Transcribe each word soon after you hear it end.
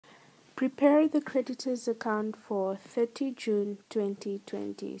Prepare the creditors account for 30 June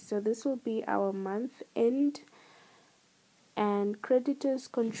 2020. So this will be our month end and creditors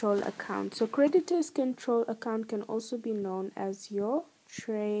control account. So creditors control account can also be known as your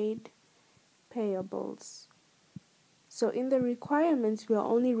trade payables. So in the requirements, we are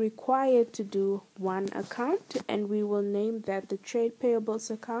only required to do one account, and we will name that the trade payables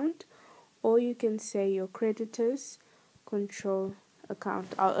account, or you can say your creditors control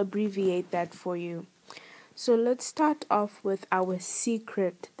account. I'll abbreviate that for you. So let's start off with our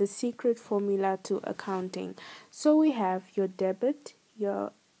the secret formula to accounting. So we have your debit,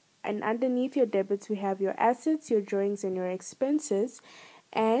 and underneath your debits we have your assets, your drawings, and your expenses,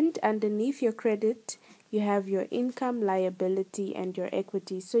 and underneath your credit you have your income, liability, and your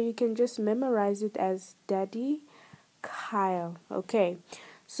equity. So you can just memorize it as Daddy Kyle. Okay,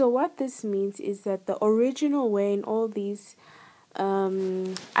 so what this means is that the original way in all these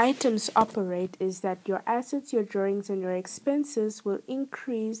items operate is that your assets, your drawings, and your expenses will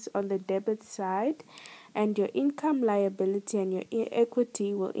increase on the debit side, and your income, liability, and your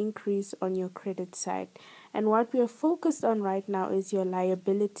equity will increase on your credit side. And what we are focused on right now is your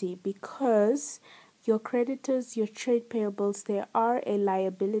liability, because your creditors, your trade payables, they are a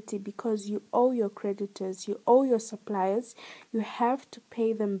liability because you owe your creditors, you owe your suppliers, you have to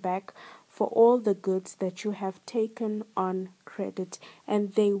pay them back for all the goods that you have taken on credit,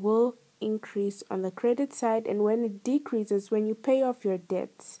 and they will increase on the credit side. And when it decreases, when you pay off your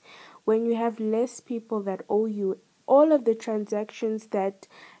debts, when you have less people that owe you, all of the transactions that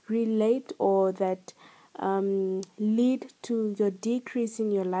relate or that lead to your decrease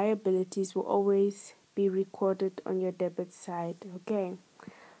in your liabilities will always be recorded on your debit side. Okay,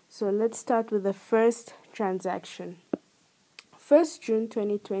 so let's start with the first transaction. 1st June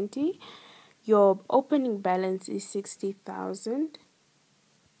 2020, your opening balance is 60,000.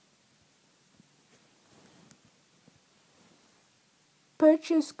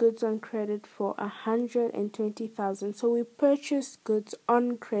 Purchase goods on credit for 120,000. So we purchased goods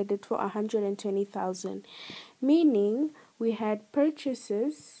on credit for 120,000, meaning we had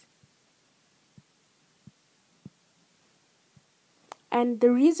purchases. And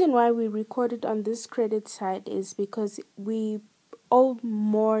the reason why we recorded on this credit side is because we owe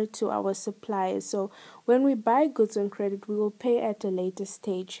more to our suppliers. So when we buy goods on credit, we will pay at a later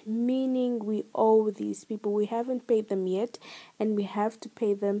stage, meaning we owe these people. We haven't paid them yet, and we have to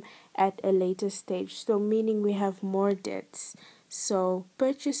pay them at a later stage. So meaning we have more debts. So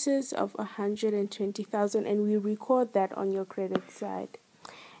purchases of 120,000, and we record that on your credit side.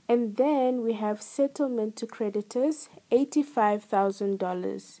 And then we have settlement to creditors,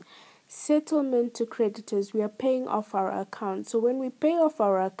 $85,000. Settlement to creditors, we are paying off our accounts. So when we pay off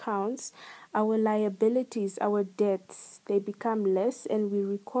our accounts, our liabilities, our debts, they become less, and we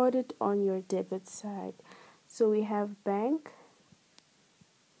record it on your debit side. So we have bank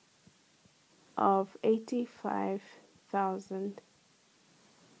of 85,000.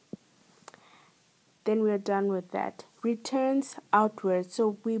 Then we are done with that. Returns outward.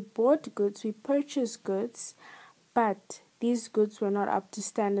 So we bought goods, we purchased goods, but these goods were not up to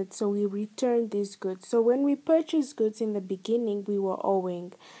standard, so we returned these goods. So when we purchased goods in the beginning, we were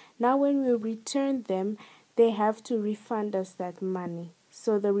owing. Now when we return them, they have to refund us that money.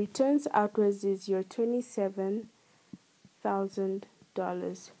 So the returns outwards is your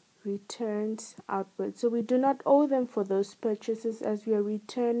 $27,000. Returns outwards. So we do not owe them for those purchases as we are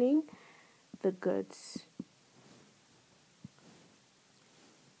returning the goods.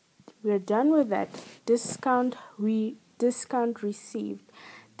 We are done with that. Discount received.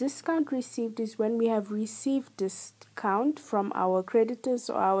 Discount received is when we have received discount from our creditors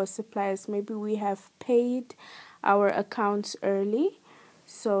or our suppliers. Maybe we have paid our accounts early.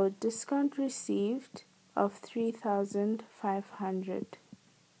 So discount received of 3,500.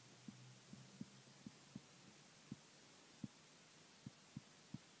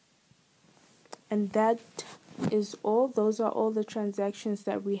 And that is all. Those are all the transactions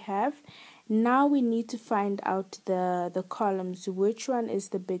that we have. Now we need to find out the columns. Which one is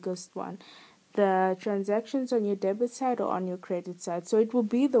the biggest one? The transactions on your debit side or on your credit side? So it will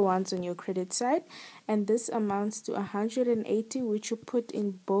be the ones on your credit side. And this amounts to 180, which you put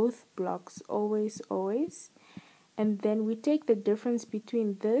in both blocks. Always, always. And then we take the difference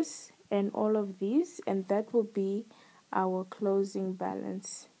between this and all of these. And that will be our closing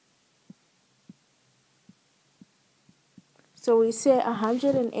balance. So we say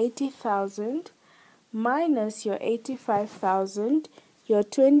 180,000 minus your 85,000, your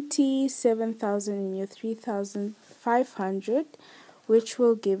 27,000 and your 3,500, which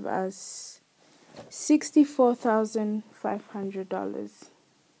will give us $64,500.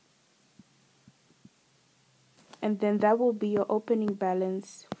 and then that will be your opening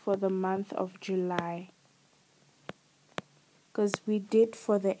balance for the month of July, because we did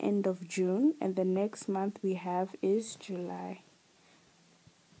for the end of June, and the next month we have is July.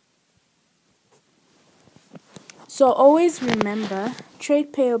 So always remember,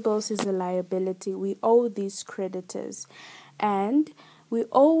 trade payables is a liability. We owe these creditors, and we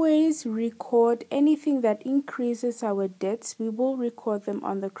always record anything that increases our debts. We will record them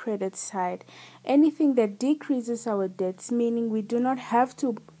on the credit side. Anything that decreases our debts, meaning we do not have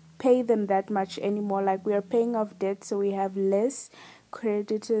to pay them that much anymore, like we are paying off debt, so we have less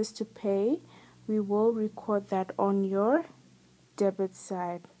creditors to pay, we will record that on your debit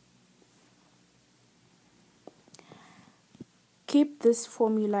side. Keep this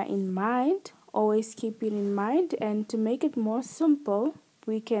formula in mind. Always keep it in mind, and to make it more simple,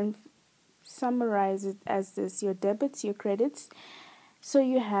 we can summarize it as this: your debits, your credits. So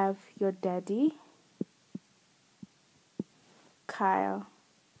you have your daddy, Kyle.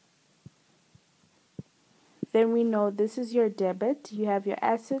 Then we know this is your debit. You have your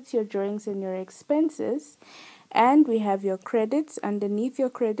assets, your drawings, and your expenses. And we have your credits. Underneath your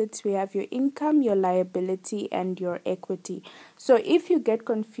credits, we have your income, your liability, and your equity. So if you get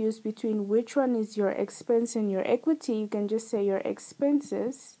confused between which one is your expense and your equity, you can just say your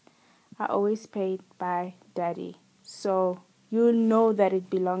expenses are always paid by daddy. So you'll know that it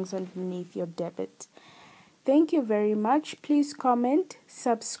belongs underneath your debit. Thank you very much. Please comment,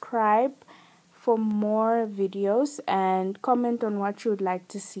 subscribe for more videos, and comment on what you would like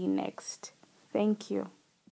to see next. Thank you.